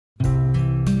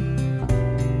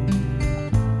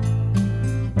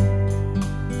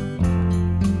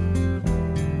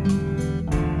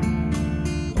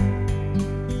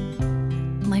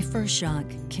shock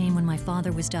came when my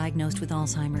father was diagnosed with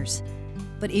Alzheimer's.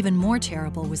 But even more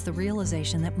terrible was the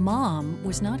realization that Mom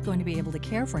was not going to be able to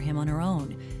care for him on her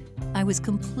own. I was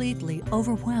completely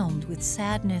overwhelmed with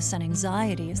sadness and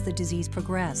anxiety as the disease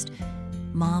progressed.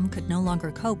 Mom could no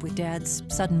longer cope with Dad's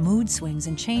sudden mood swings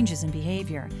and changes in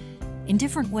behavior. In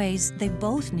different ways, they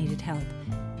both needed help.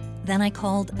 Then I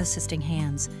called Assisting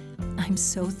Hands. I'm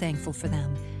so thankful for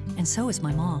them, and so is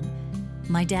my mom.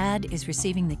 My dad is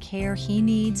receiving the care he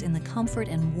needs in the comfort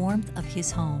and warmth of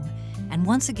his home. And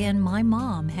once again, my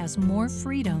mom has more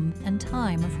freedom and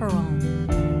time of her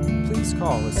own. Please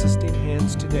call Assisting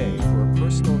Hands today for a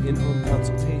personal in-home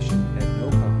consultation at no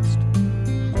cost.